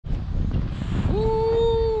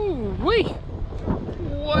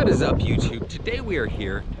is up, YouTube? Today we are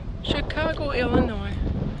here, Chicago, Illinois.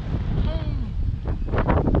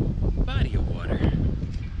 Body of water.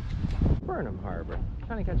 Burnham Harbor.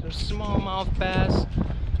 Trying to catch some smallmouth bass.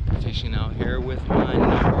 Fishing out here with my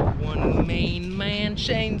 #1 main man,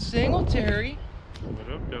 Shane Singletary.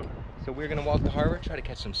 What up, though? So we're gonna walk the harbor, try to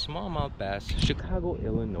catch some smallmouth bass. Chicago,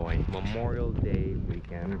 Illinois, Memorial Day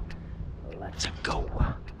weekend. Let's go.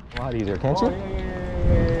 A lot easier, can't you?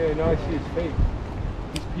 Yeah. No, I see his face.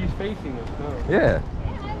 He's facing us now. Yeah,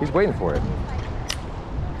 he's waiting for it.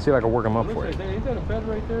 See if I can work him up for it. Is that a bed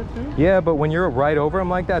right there too? Yeah, but when you're right over him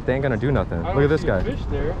like that, they ain't gonna do nothing. Look at this guy. Fish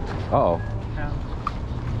there. Uh-oh.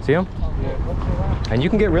 See him? Yeah. And you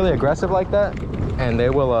can get really aggressive like that, and they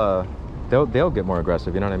will, they'll get more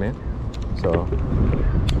aggressive, you know what I mean? So.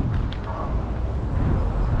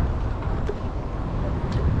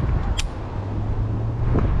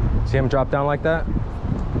 See him drop down like that?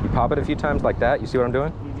 You pop it a few times like that, you see what I'm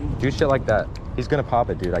doing? Do shit like that. He's gonna pop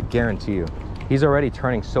it, dude, I guarantee you. He's already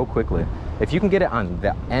turning so quickly. If you can get it on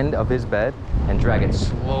the end of his bed and drag it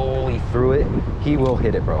slowly through it, he will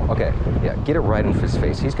hit it, bro. Okay, yeah, get it right in his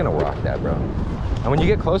face. He's gonna rock that, bro. And when you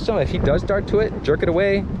get close to him, if he does dart to it, jerk it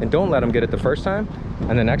away and don't let him get it the first time.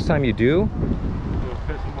 And the next time you do,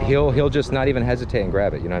 he'll just not even hesitate and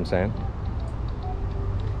grab it, you know what I'm saying?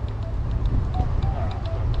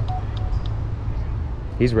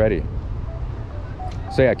 He's ready.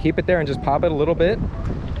 So yeah, keep it there and just pop it a little bit.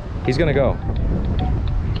 He's gonna go.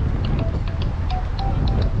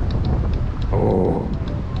 Oh.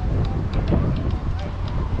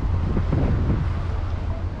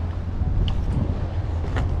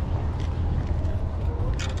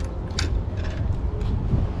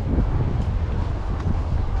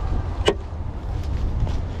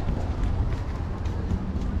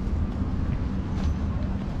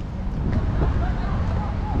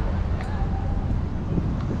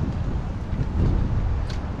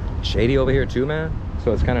 Shady over here too, man,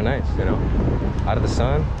 so it's kind of nice, you know, out of the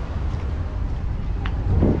sun.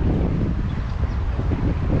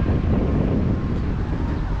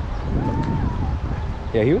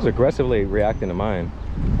 Yeah, he was aggressively reacting to mine.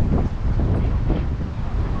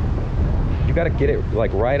 You gotta get it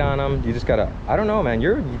like right on him. You just gotta, I don't know, man,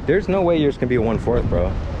 there's no way yours can be a 1/4, bro.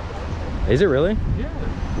 Is it really? Yeah,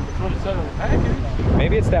 that's what it said on the package.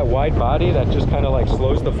 Maybe it's that wide body that just kind of like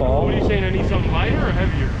slows the fall. What are you saying, I need something lighter or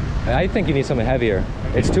heavier? I think you need something heavier.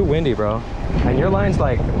 It's too windy, bro. And your line's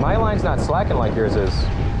like, my line's not slacking like yours is.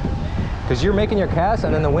 Because you're making your cast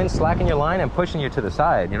and then the wind's slacking your line and pushing you to the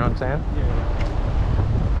side, you know what I'm saying? Yeah.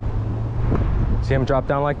 See him drop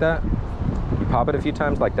down like that? You pop it a few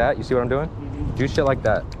times like that, you see what I'm doing? Do shit like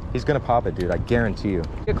that. He's gonna pop it, dude, I guarantee you.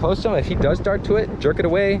 Get close to him, if he does dart to it, jerk it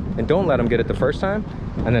away and don't let him get it the first time.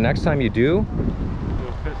 And the next time you do,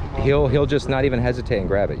 he'll just not even hesitate and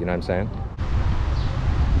grab it, you know what I'm saying?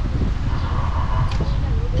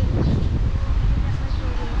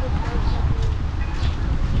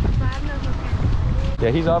 Yeah,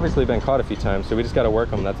 he's obviously been caught a few times, so we just got to work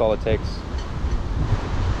him. That's all it takes.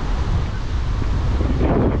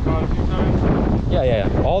 Caught a few times? Yeah.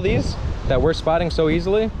 All these that we're spotting so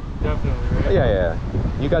easily. Definitely, right? Yeah.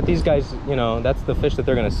 You got these guys, you know, that's the fish that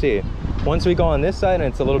they're going to see. Once we go on this side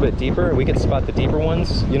and it's a little bit deeper, we can spot the deeper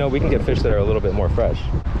ones. You know, we can get fish that are a little bit more fresh.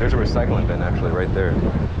 There's a recycling bin actually right there.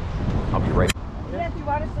 I'll be right. Yeah, if you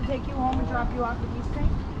want us to take you home and drop you off at East Tank.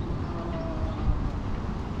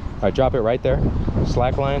 All right, drop it right there.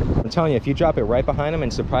 Slack line. I'm telling you, if you drop it right behind him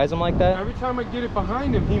and surprise him like that. Every time I get it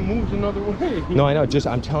behind him, he moves another way. No, I know. Just,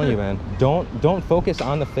 I'm telling you, man. Don't focus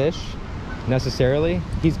on the fish necessarily.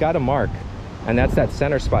 He's got a mark, and that's that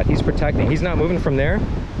center spot. He's protecting. He's not moving from there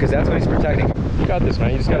because that's what he's protecting. You got this,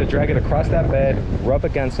 man. You just got to drag it across that bed, rub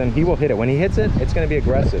against him. He will hit it. When he hits it, it's going to be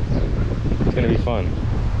aggressive. It's going to be fun.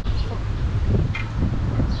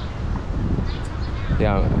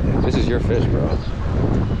 Yeah, this is your fish, bro.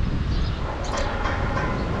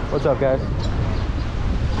 What's up, guys?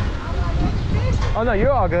 Oh no,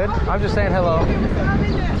 you're all good. I'm just saying hello.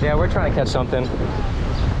 Yeah, we're trying to catch something.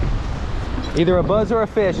 Either a buzz or a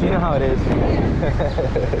fish, you know how it is.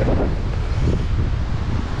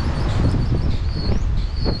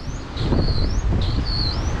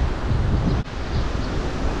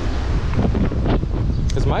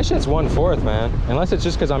 Cause my shit's 1/4, man. Unless it's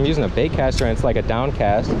just cause I'm using a bait caster and it's like a down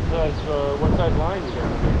cast. What size line you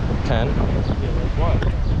got? 10. Yeah, like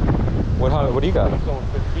what? What do you got? I'm going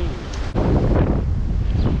 15.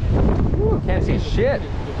 Ooh, can't see shit.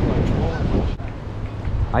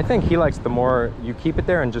 I think he likes the more you keep it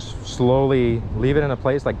there and just slowly leave it in a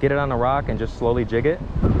place, like get it on a rock and just slowly jig it.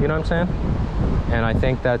 You know what I'm saying? And I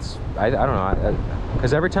think that's, I don't know,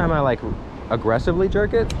 because every time I like aggressively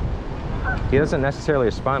jerk it, he doesn't necessarily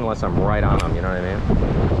respond unless I'm right on him, you know what I mean?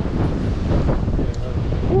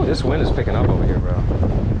 Ooh, this wind is picking up over here, bro.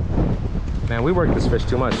 Man, we work this fish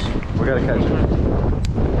too much. We gotta catch it. All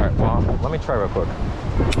right, well, let me try real quick.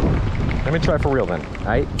 Let me try for real then, all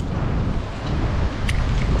right?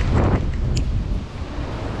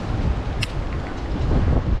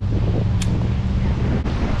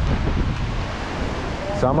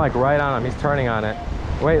 So I'm like right on him, he's turning on it.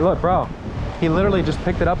 Wait, look, bro. He literally just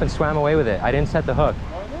picked it up and swam away with it. I didn't set the hook.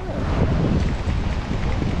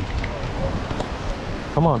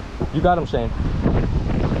 Come on, you got him, Shane.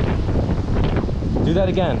 Do that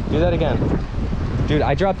again, do that again. Dude,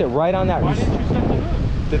 I dropped it right on that. Why didn't you set the hook?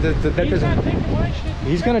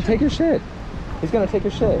 He's gonna take your shit. He's gonna take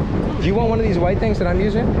your shit. Do you want one of these white things that I'm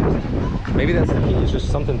using? Maybe that's the key, it's just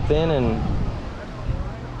something thin and...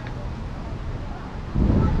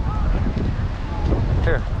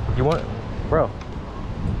 Here, you want, bro,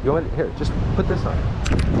 you want it, here, just put this on.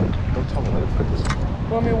 Don't tell me where to put this on.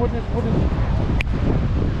 Well, I mean, what is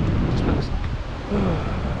Just put this on.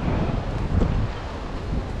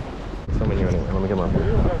 Filming you anyway, let me get him up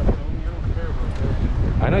here.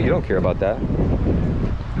 I know you don't care about that.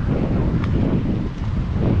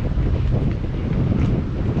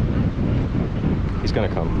 He's gonna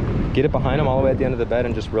come. Get it behind him all the way at the end of the bed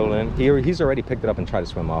and just reel it in. He's already picked it up and tried to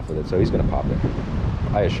swim off with it, so he's gonna pop it.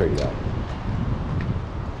 I assure you that.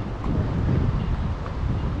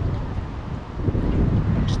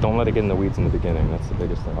 Just don't let it get in the weeds in the beginning. That's the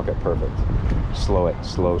biggest thing. Okay, perfect. Slow it.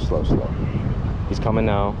 Slow, slow, slow. He's coming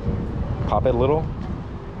now. Pop it a little.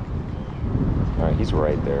 All right, he's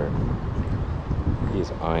right there.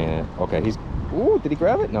 He's eyeing it. Okay, he's... Ooh, did he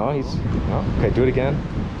grab it? No, he's... No. Okay, do it again.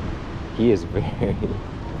 He is very,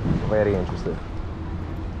 very interested.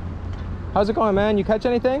 How's it going, man? You catch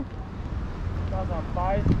anything? got some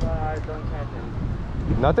bites, but I don't catch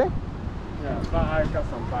it. Nothing? Yeah, but I got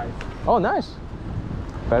some bites. Oh, nice.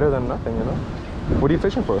 Better than nothing, you know? What are you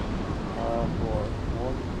fishing for? For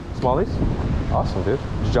Smallies? Awesome, dude.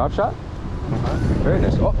 Job shot? Very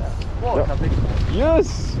nice. Oh, whoa, yep. it's a big one.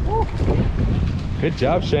 Yes. Woo. Good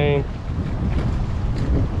job, Shane.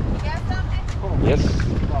 Yes.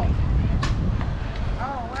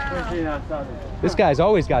 This guy's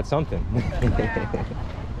always got something.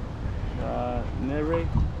 Nere.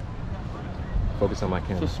 Focus on my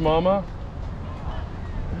camera. It's a smallmouth.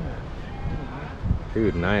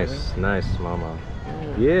 Dude, nice, nice smallmouth.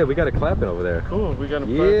 Yeah, we got a clapping over there. Cool, we got a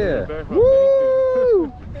yeah. back.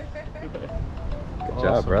 Woo! Good job,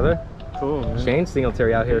 Awesome. brother. Cool, man. Shane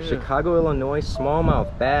Singletary out here, Yeah. Chicago, Illinois,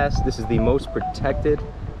 smallmouth bass. This is the most protected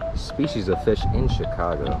species of fish in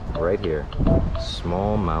Chicago, right here.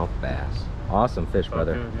 Smallmouth bass. Awesome fish,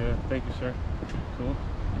 brother. Good, yeah. Thank you, sir. Cool.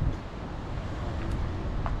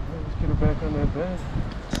 Let's get her back on that bed.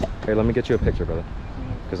 Here, let me get you a picture, brother,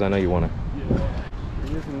 because I know you want to. Yeah.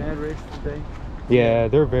 We're using that race today. Yeah,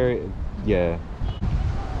 they're very, yeah.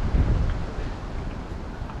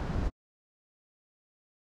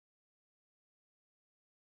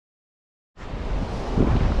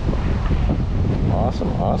 Awesome,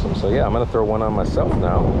 awesome. So yeah, I'm gonna throw one on myself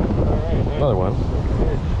now. Alright, Another one.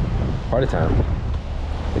 Party time.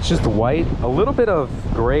 It's just white, a little bit of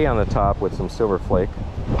gray on the top with some silver flake.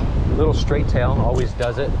 Little straight tail, always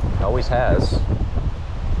does it, always has. Oh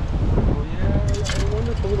yeah, I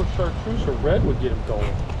wonder if a little chartreuse or red would get him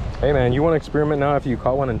going. Hey man, you want to experiment now after you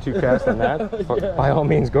caught one in 2 casts and that? Yeah. By all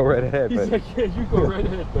means, go right ahead. He's But... like, yeah, you go right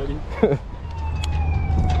ahead, buddy.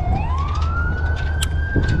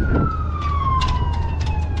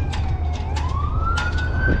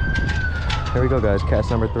 Here we go, guys.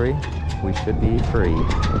 Cast number 3. We should be free.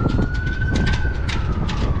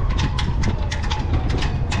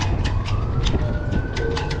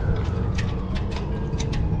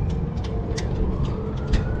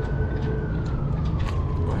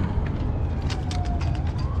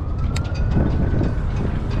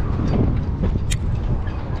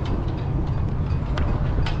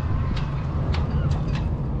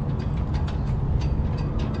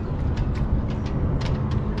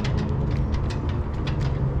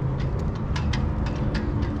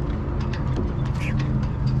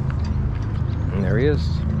 There he is.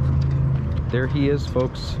 There he is,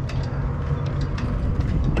 folks.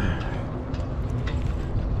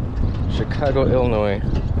 Chicago, Illinois.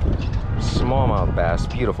 Smallmouth bass.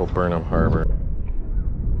 Beautiful Burnham Harbor.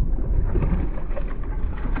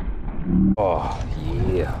 Oh,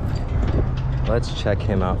 yeah. Let's check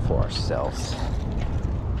him out for ourselves.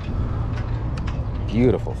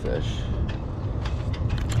 Beautiful fish.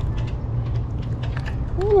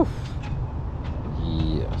 Woo.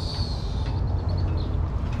 Yes.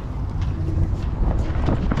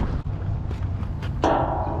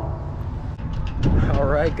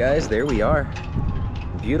 right, guys, there we are.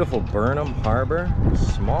 Beautiful Burnham Harbor,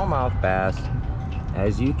 smallmouth bass.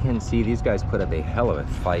 As you can see, these guys put up a hell of a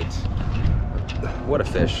fight. What a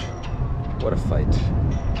fish. What a fight.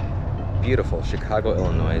 Beautiful Chicago,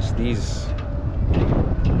 Illinois. These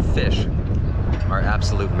fish are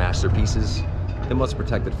absolute masterpieces. The most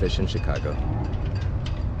protected fish in Chicago.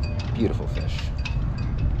 Beautiful fish.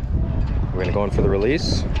 We're gonna go in for the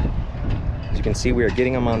release. As you can see, we are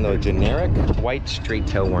getting them on the generic white straight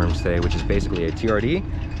tail worms today, which is basically a TRD.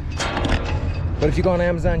 But if you go on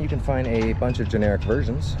Amazon, you can find a bunch of generic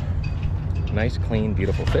versions. Nice, clean,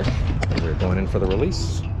 beautiful fish. We're going in for the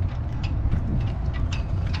release.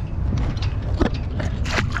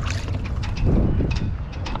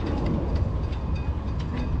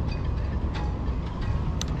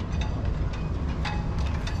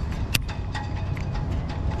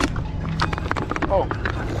 Oh.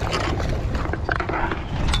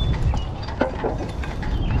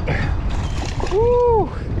 Woo!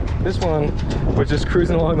 This one was just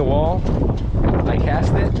cruising along the wall. I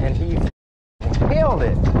cast it and he nailed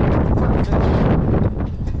it.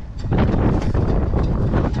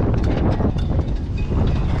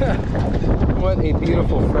 What a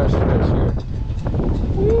beautiful fresh fish here.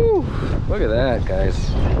 Woo! Look at that,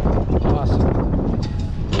 guys. Awesome.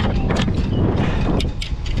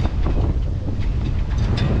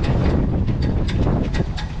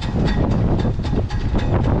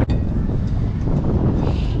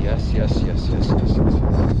 Yes.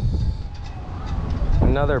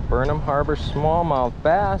 Another Burnham Harbor smallmouth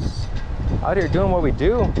bass. Out here doing what we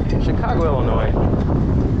do. Chicago, Illinois.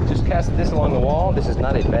 Just casted this along the wall. This is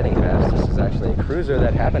not a bedding bass. This is actually a cruiser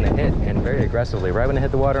that happened to hit, and very aggressively. Right when it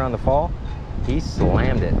hit the water on the fall, he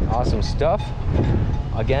slammed it. Awesome stuff.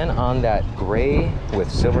 Again, on that gray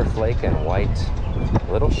with silver flake and white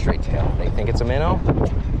little straight tail. They think it's a minnow.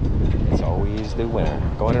 It's always the winner.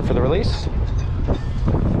 Going in for the release.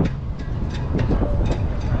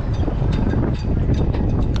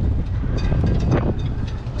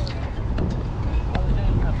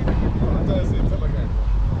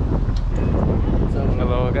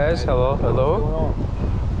 Hello, guys. Hello.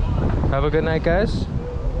 Have a good night, guys.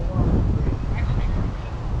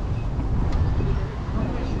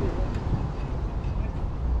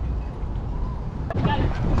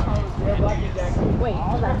 Wait,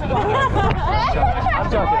 hold on. I'm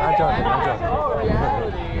joking. Oh,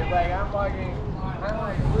 reality, like I'm like.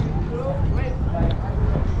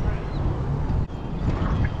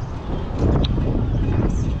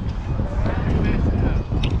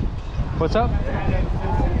 What's up?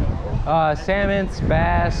 Salmons,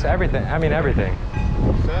 bass, everything. I mean, everything.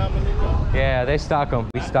 Yeah, they stock them.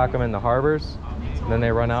 We stock them in the harbors. Then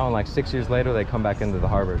they run out, and like 6 years later, they come back into the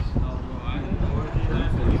harbors.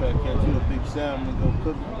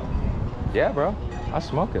 Yeah, bro. I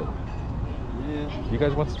smoke it. Yeah. You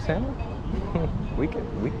guys want some salmon? we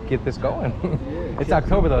can get this going. It's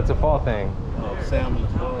October though. It's a fall thing. Oh, salmon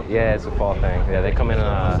is fall. Yeah, it's a fall thing. Yeah, they come in.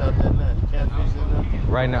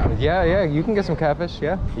 Right now, yeah, you can get some catfish.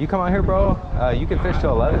 Yeah, you come out here, bro. You can fish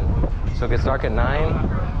till 11. So it gets dark at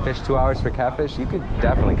 9. Fish 2 hours for catfish. You could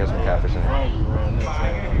definitely catch some catfish in here.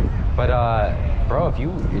 But bro, if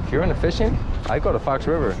you're into fishing, I go to Fox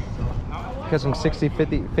River. Catch some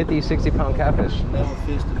 50, 60 pound catfish. Never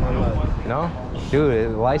fished in my life. No,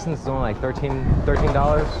 dude, the license is only like $13.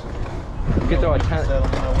 You can throw a tent.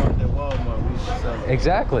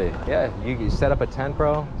 Exactly. Yeah, you set up a tent,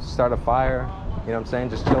 bro. Start a fire. You know what I'm saying?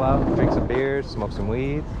 Just chill out, drink some beers, smoke some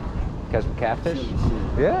weed, catch some catfish.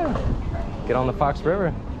 Yeah. Get on the Fox River.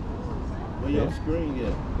 Where your screen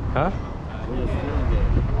get? Huh? Where your screen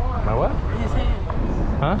get? My what?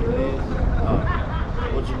 Huh?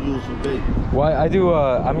 What you use for bait? Well, I do.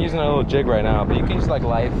 I'm using a little jig right now, but you can use like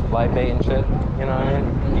live bait and shit. You know what I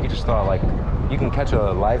mean? You can just throw out like, you can catch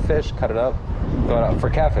a live fish, cut it up, throw it out for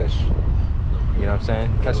catfish. You know what I'm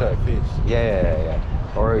saying? Catch a fish. Yeah.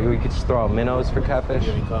 Or you could just throw out minnows for catfish.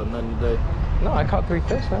 You ain't caught nothing today? No, I caught 3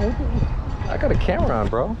 fish, man. I got a camera on,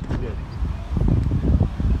 bro. Yeah.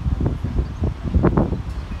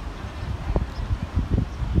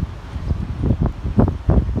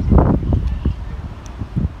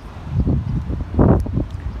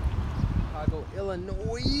 Chicago,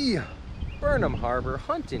 Illinois. Burnham Harbor,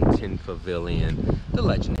 Huntington Pavilion. The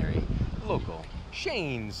legendary local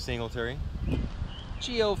Shane Singletary.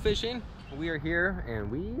 Geo fishing. We are here and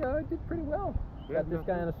we did pretty well. Got this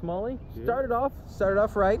guy on a smallie. Started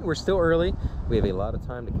off right. We're still early. We have a lot of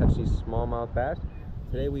time to catch these smallmouth bass.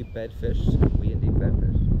 Today we bed fished. We indeed bed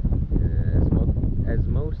fished as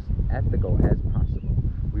most ethical as possible.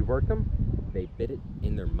 We worked them. They bit it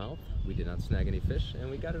in their mouth. We did not snag any fish, and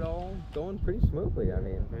we got it all going pretty smoothly. I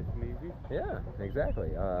mean, Nice and easy. yeah, exactly.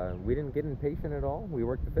 We didn't get impatient at all. We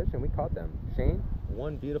worked the fish and we caught them. Shane,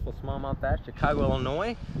 one beautiful smallmouth bass, Chicago,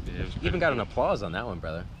 Illinois. Yeah, it was Even got an cool. applause on that one,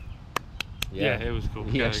 brother. Yeah, it was cool.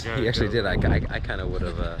 He actually did. I kind of would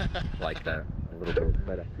have liked that a little bit.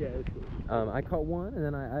 But Yeah, it was cool. I caught one, and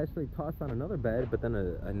then I actually tossed on another bed, but then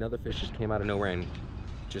another fish just came out of nowhere and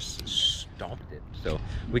just stomped it. So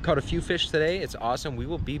we caught a few fish today. It's awesome. We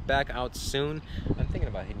will be back out soon. I'm thinking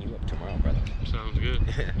about hitting you up tomorrow, brother. Sounds good.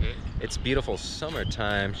 Yeah. It's beautiful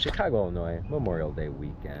summertime, Chicago, Illinois, Memorial Day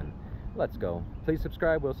weekend. Let's go. Please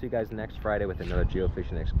subscribe. We'll see you guys next Friday with another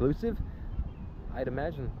geofishing exclusive. I'd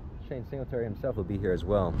imagine Shane Singletary himself will be here as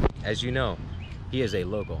well. As you know, he is a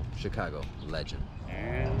local Chicago legend.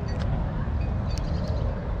 And